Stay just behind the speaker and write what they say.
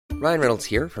Ryan Reynolds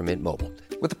here from Mint Mobile.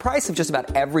 With the price of just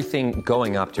about everything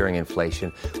going up during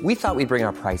inflation, we thought we'd bring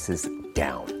our prices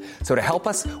down. So to help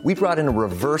us, we brought in a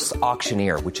reverse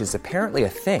auctioneer, which is apparently a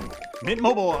thing. Mint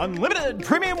Mobile Unlimited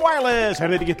Premium Wireless. How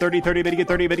to get 30, 30, bit to get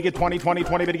 30, bit to get 20, 20,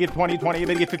 20, bit to get 20, 20,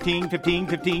 bit to get 15, 15,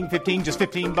 15, 15, just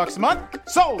 $15 a month?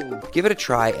 Sold! Give it a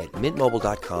try at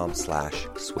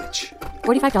mintmobile.com/switch.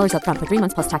 $45 up front for 3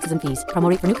 months plus taxes and fees. Promo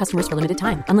rate for new customers for limited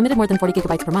time. Unlimited more than 40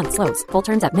 gigabytes per month. Slows full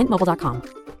terms at mintmobile.com.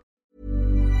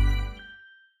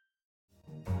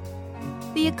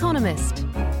 The Economist.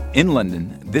 In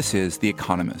London, this is The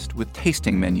Economist with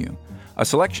Tasting Menu, a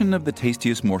selection of the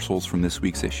tastiest morsels from this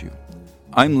week's issue.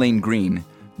 I'm Lane Green,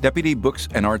 Deputy Books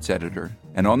and Arts Editor,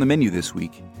 and on the menu this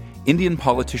week, Indian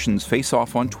politicians face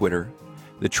off on Twitter,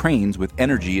 the trains with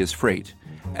energy as freight,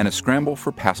 and a scramble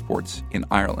for passports in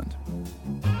Ireland.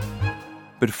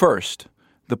 But first,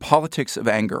 the politics of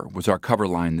anger was our cover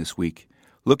line this week,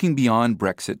 looking beyond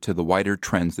Brexit to the wider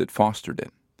trends that fostered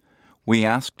it. We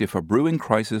asked if a brewing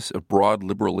crisis of broad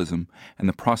liberalism and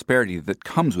the prosperity that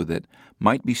comes with it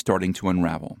might be starting to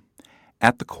unravel.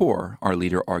 At the core, our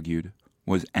leader argued,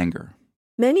 was anger.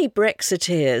 Many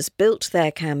Brexiteers built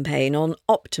their campaign on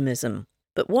optimism,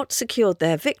 but what secured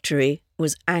their victory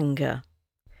was anger.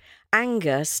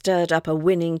 Anger stirred up a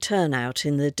winning turnout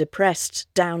in the depressed,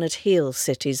 down-at-heel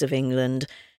cities of England.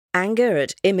 Anger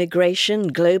at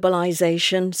immigration,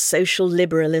 globalisation, social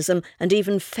liberalism, and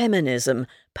even feminism,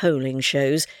 polling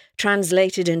shows,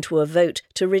 translated into a vote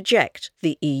to reject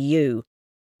the EU.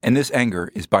 And this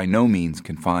anger is by no means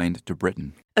confined to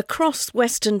Britain. Across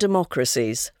Western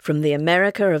democracies, from the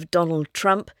America of Donald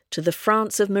Trump to the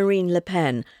France of Marine Le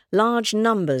Pen, large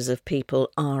numbers of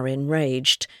people are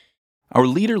enraged. Our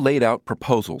leader laid out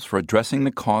proposals for addressing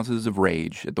the causes of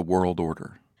rage at the world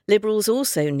order. Liberals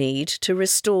also need to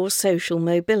restore social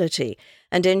mobility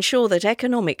and ensure that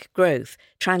economic growth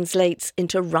translates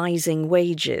into rising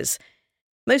wages.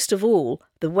 Most of all,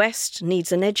 the West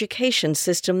needs an education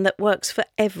system that works for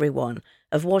everyone,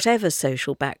 of whatever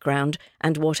social background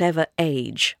and whatever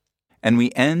age. And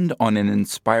we end on an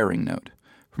inspiring note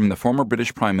from the former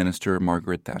British Prime Minister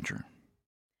Margaret Thatcher.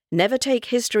 Never take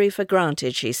history for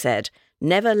granted, she said.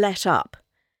 Never let up.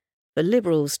 For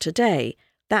Liberals today,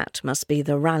 that must be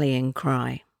the rallying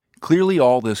cry. Clearly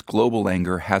all this global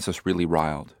anger has us really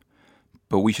riled.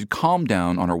 But we should calm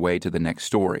down on our way to the next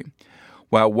story.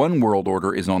 While one world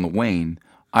order is on the wane,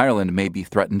 Ireland may be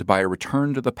threatened by a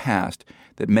return to the past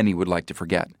that many would like to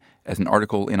forget, as an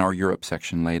article in our Europe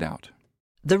section laid out.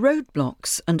 The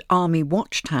roadblocks and army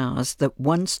watchtowers that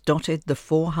once dotted the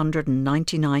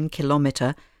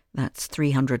 499-kilometre, that's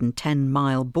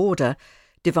 310-mile border,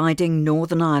 dividing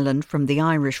Northern Ireland from the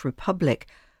Irish Republic,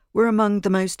 were among the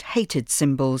most hated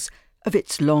symbols of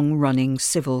its long-running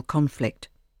civil conflict.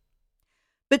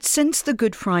 But since the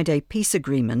Good Friday Peace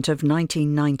Agreement of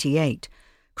 1998,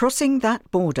 crossing that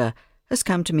border has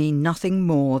come to mean nothing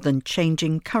more than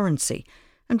changing currency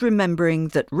and remembering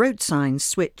that road signs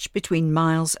switch between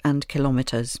miles and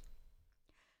kilometres.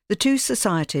 The two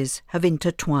societies have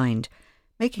intertwined,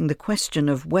 making the question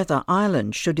of whether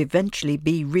Ireland should eventually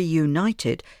be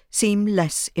reunited seem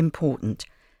less important,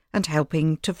 and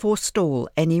helping to forestall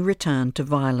any return to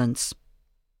violence.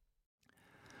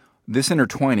 This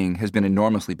intertwining has been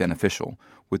enormously beneficial.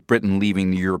 With Britain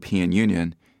leaving the European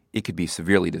Union, it could be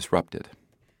severely disrupted.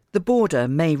 The border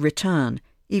may return,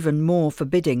 even more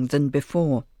forbidding than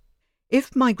before.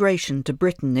 If migration to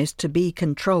Britain is to be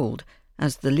controlled,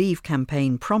 as the Leave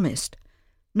campaign promised,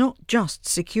 not just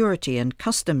security and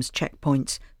customs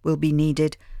checkpoints will be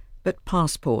needed, but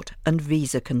passport and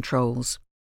visa controls.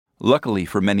 Luckily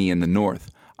for many in the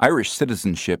north, Irish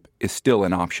citizenship is still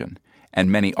an option, and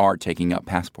many are taking up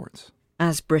passports.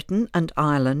 As Britain and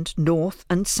Ireland, north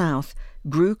and south,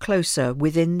 grew closer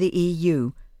within the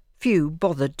EU, few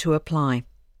bothered to apply.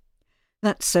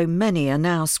 That so many are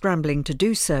now scrambling to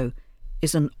do so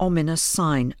is an ominous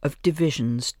sign of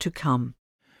divisions to come.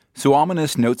 So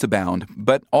ominous notes abound,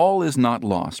 but all is not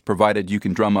lost, provided you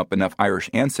can drum up enough Irish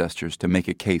ancestors to make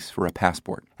a case for a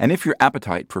passport. And if your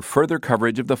appetite for further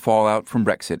coverage of the fallout from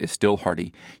Brexit is still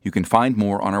hearty, you can find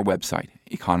more on our website,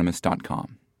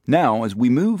 economist.com. Now, as we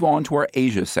move on to our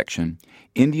Asia section,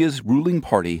 India's ruling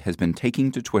party has been taking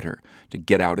to Twitter to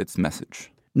get out its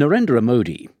message. Narendra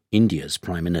Modi, India's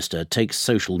Prime Minister, takes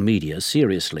social media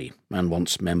seriously and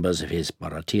wants members of his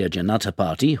Bharatiya Janata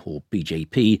Party, or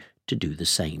BJP, to do the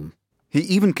same. He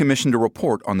even commissioned a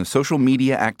report on the social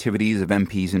media activities of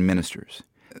MPs and ministers.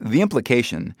 The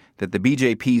implication that the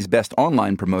BJP's best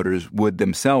online promoters would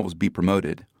themselves be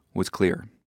promoted was clear.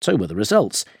 So were the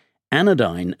results.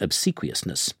 Anodyne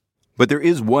obsequiousness. But there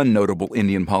is one notable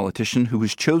Indian politician who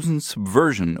has chosen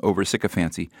subversion over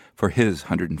sycophancy for his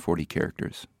 140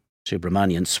 characters.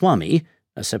 Subramanian Swamy,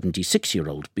 a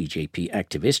 76-year-old BJP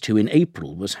activist who in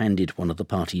April was handed one of the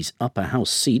party's upper house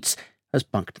seats, has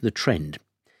bucked the trend.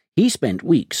 He spent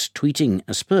weeks tweeting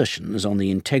aspersions on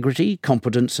the integrity,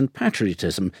 competence and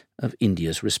patriotism of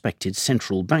India's respected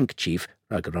central bank chief,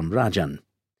 Raghuram Rajan.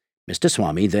 Mr.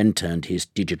 Swamy then turned his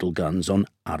digital guns on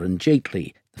Arun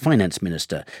Jaitley, the finance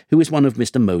minister, who is one of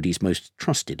Mr. Modi's most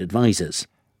trusted advisers.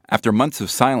 After months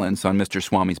of silence on Mr.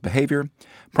 Swamy's behavior,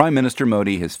 Prime Minister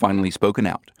Modi has finally spoken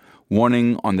out,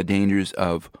 warning on the dangers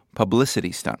of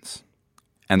publicity stunts.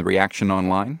 And the reaction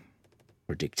online?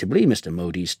 Predictably, Mr.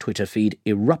 Modi's Twitter feed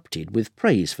erupted with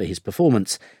praise for his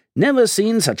performance. "Never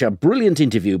seen such a brilliant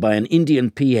interview by an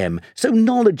Indian PM, so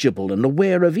knowledgeable and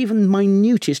aware of even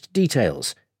minutest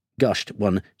details," gushed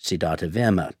one Siddhartha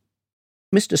Verma.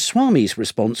 Mr. Swamy's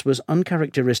response was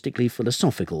uncharacteristically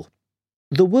philosophical.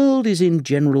 "The world is in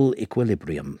general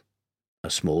equilibrium. A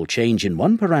small change in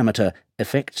one parameter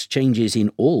affects changes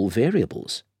in all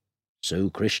variables." So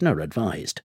Krishna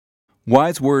advised.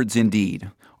 Wise words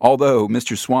indeed, although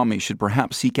Mr. Swamy should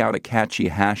perhaps seek out a catchy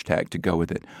hashtag to go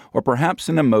with it, or perhaps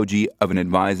an emoji of an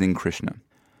advising Krishna.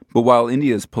 But while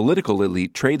India's political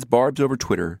elite trades barbs over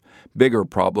Twitter, bigger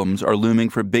problems are looming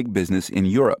for big business in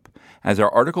Europe, as our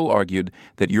article argued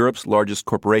that Europe's largest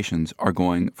corporations are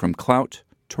going from clout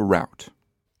to rout.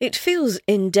 It feels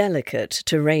indelicate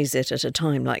to raise it at a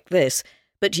time like this,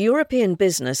 but European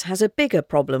business has a bigger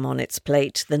problem on its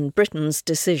plate than Britain's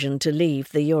decision to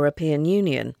leave the European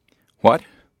Union. What?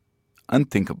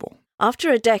 Unthinkable.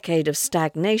 After a decade of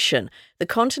stagnation, the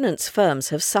continent's firms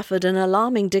have suffered an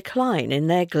alarming decline in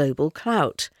their global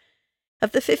clout.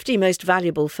 Of the 50 most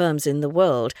valuable firms in the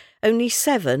world, only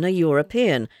 7 are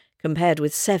European, compared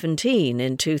with 17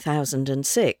 in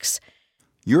 2006.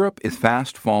 Europe is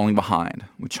fast falling behind,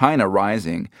 with China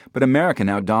rising, but America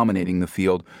now dominating the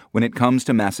field when it comes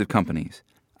to massive companies.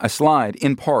 A slide,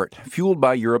 in part, fueled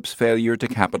by Europe's failure to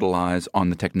capitalize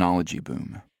on the technology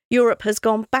boom. Europe has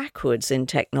gone backwards in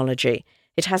technology.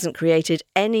 It hasn't created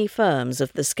any firms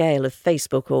of the scale of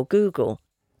Facebook or Google.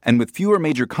 And with fewer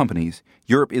major companies,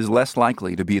 Europe is less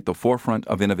likely to be at the forefront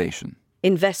of innovation.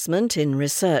 Investment in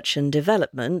research and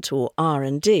development, or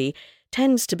R&D,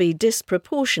 tends to be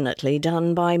disproportionately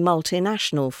done by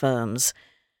multinational firms.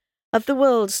 Of the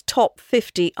world's top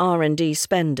 50 R&D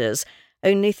spenders,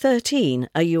 only 13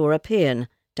 are European,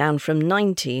 down from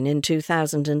 19 in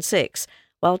 2006,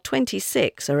 while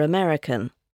 26 are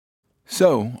American.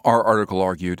 So, our article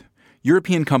argued,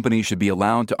 European companies should be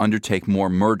allowed to undertake more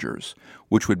mergers,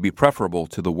 which would be preferable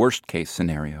to the worst-case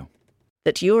scenario.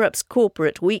 That Europe's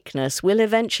corporate weakness will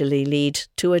eventually lead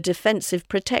to a defensive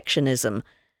protectionism,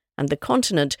 and the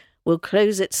continent will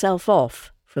close itself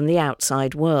off from the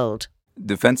outside world.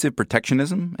 Defensive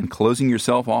protectionism and closing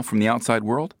yourself off from the outside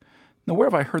world? Now, where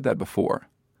have I heard that before?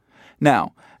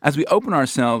 Now, as we open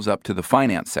ourselves up to the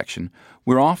finance section,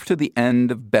 we're off to the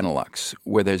end of Benelux,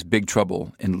 where there's big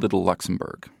trouble in Little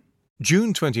Luxembourg.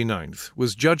 June 29th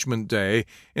was Judgment Day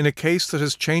in a case that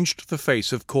has changed the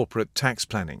face of corporate tax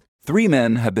planning. 3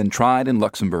 men have been tried in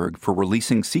Luxembourg for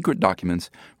releasing secret documents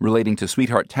relating to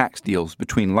sweetheart tax deals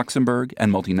between Luxembourg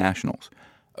and multinationals.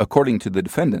 According to the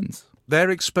defendants, their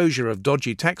exposure of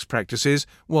dodgy tax practices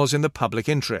was in the public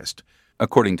interest.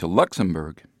 According to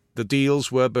Luxembourg, the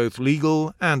deals were both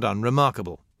legal and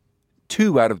unremarkable.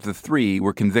 2 out of the 3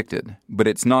 were convicted, but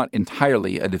it's not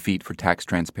entirely a defeat for tax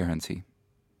transparency.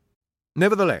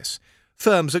 Nevertheless,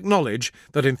 firms acknowledge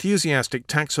that enthusiastic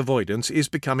tax avoidance is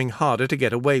becoming harder to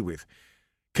get away with.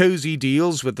 Cosy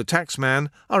deals with the taxman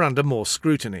are under more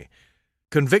scrutiny.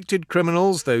 Convicted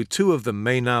criminals, though 2 of them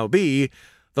may now be,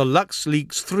 the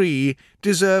LuxLeaks 3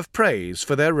 deserve praise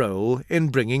for their role in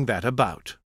bringing that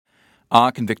about.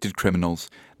 Convicted criminals.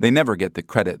 They never get the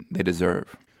credit they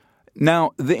deserve.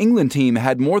 Now, the England team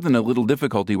had more than a little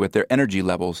difficulty with their energy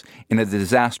levels in a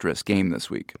disastrous game this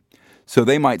week. So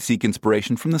they might seek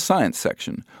inspiration from the science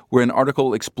section, where an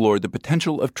article explored the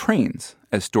potential of trains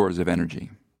as stores of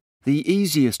energy. The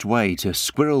easiest way to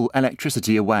squirrel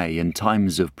electricity away in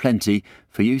times of plenty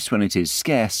for use when it is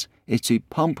scarce is to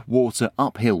pump water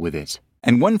uphill with it.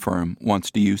 And one firm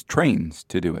wants to use trains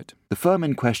to do it. The firm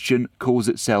in question calls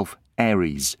itself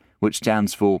ARES, which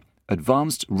stands for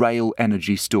Advanced Rail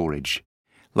Energy Storage.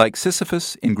 Like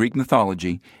Sisyphus in Greek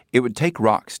mythology, it would take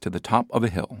rocks to the top of a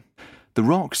hill. The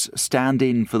rocks stand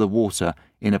in for the water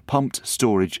in a pumped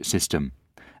storage system,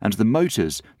 and the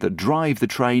motors that drive the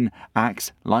train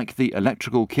act like the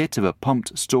electrical kit of a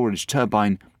pumped storage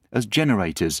turbine as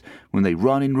generators when they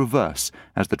run in reverse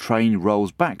as the train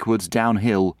rolls backwards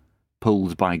downhill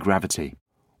pulled by gravity.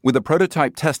 With a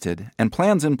prototype tested and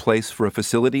plans in place for a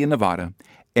facility in Nevada,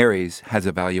 Ares has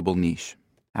a valuable niche.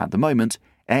 At the moment,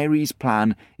 Ares'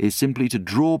 plan is simply to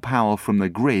draw power from the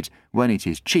grid when it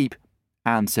is cheap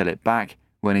and sell it back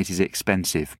when it is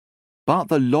expensive. But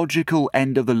the logical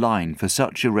end of the line for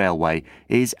such a railway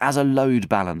is as a load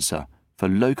balancer for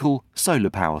local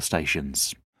solar power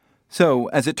stations. So,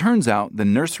 as it turns out, the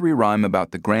nursery rhyme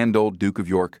about the grand old Duke of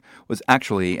York was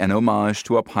actually an homage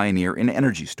to a pioneer in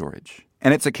energy storage.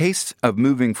 And it's a case of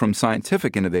moving from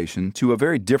scientific innovation to a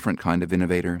very different kind of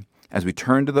innovator as we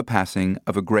turn to the passing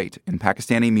of a great in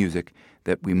Pakistani music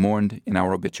that we mourned in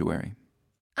our obituary.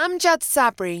 Amjad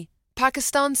Sabri,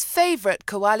 Pakistan's favourite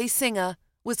Qawwali singer,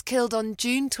 was killed on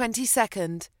June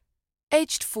 22nd,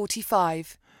 aged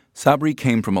 45. Sabri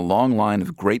came from a long line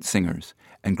of great singers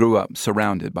and grew up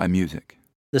surrounded by music.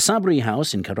 The Sabri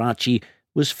house in Karachi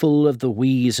was full of the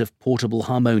wheeze of portable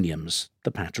harmoniums,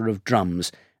 the patter of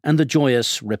drums, and the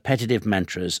joyous, repetitive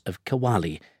mantras of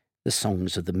Qawwali, the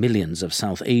songs of the millions of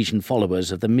South Asian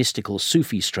followers of the mystical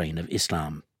Sufi strain of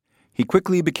Islam. He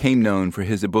quickly became known for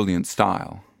his ebullient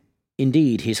style.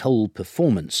 Indeed, his whole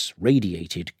performance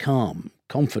radiated calm,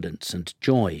 confidence, and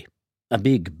joy. A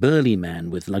big, burly man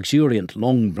with luxuriant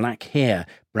long black hair,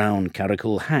 brown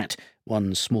caracul hat,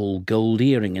 one small gold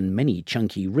earring and many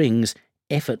chunky rings,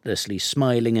 effortlessly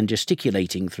smiling and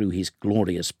gesticulating through his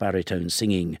glorious baritone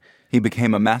singing. He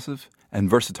became a massive and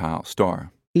versatile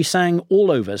star. He sang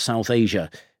all over South Asia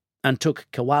and took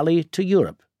Qawwali to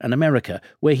Europe and America,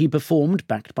 where he performed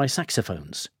backed by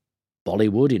saxophones.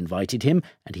 Bollywood invited him,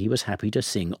 and he was happy to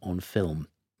sing on film.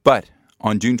 But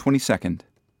on June 22nd,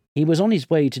 he was on his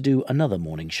way to do another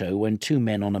morning show when two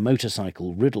men on a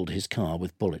motorcycle riddled his car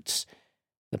with bullets.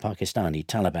 The Pakistani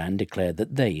Taliban declared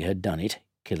that they had done it,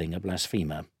 killing a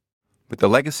blasphemer. But the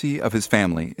legacy of his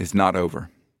family is not over.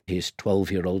 His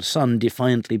 12-year-old son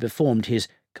defiantly performed his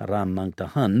Karam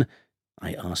Mangtahan,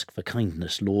 I ask for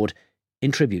kindness, Lord,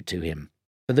 in tribute to him.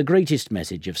 For the greatest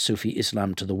message of Sufi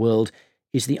Islam to the world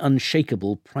is the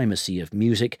unshakable primacy of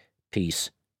music,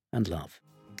 peace, and love.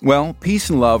 Well, peace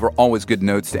and love are always good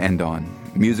notes to end on,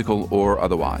 musical or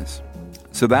otherwise.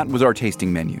 So that was our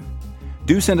tasting menu.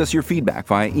 Do send us your feedback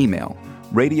via email,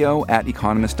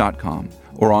 radio@economist.com,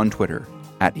 or on Twitter,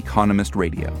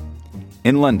 @economistradio.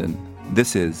 In London,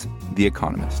 this is The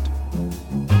Economist.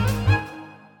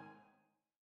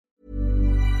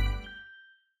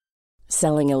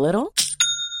 Selling a little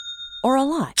or a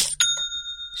lot?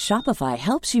 Shopify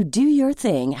helps you do your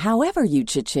thing however you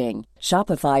cha-ching.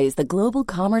 Shopify is the global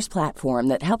commerce platform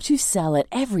that helps you sell at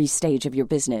every stage of your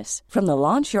business. From the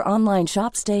launch your online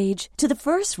shop stage to the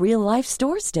first real-life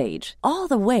store stage, all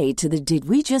the way to the did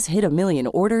we just hit a million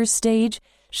orders stage.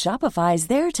 Shopify is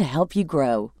there to help you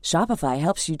grow. Shopify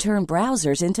helps you turn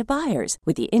browsers into buyers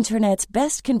with the internet's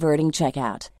best converting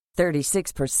checkout.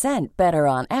 36% better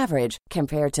on average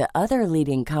compared to other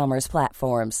leading commerce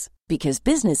platforms. Because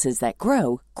businesses that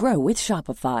grow, grow with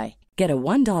Shopify. Get a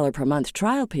 $1 per month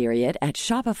trial period at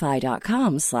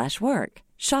shopify.com/work.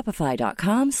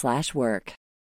 Shopify.com/work.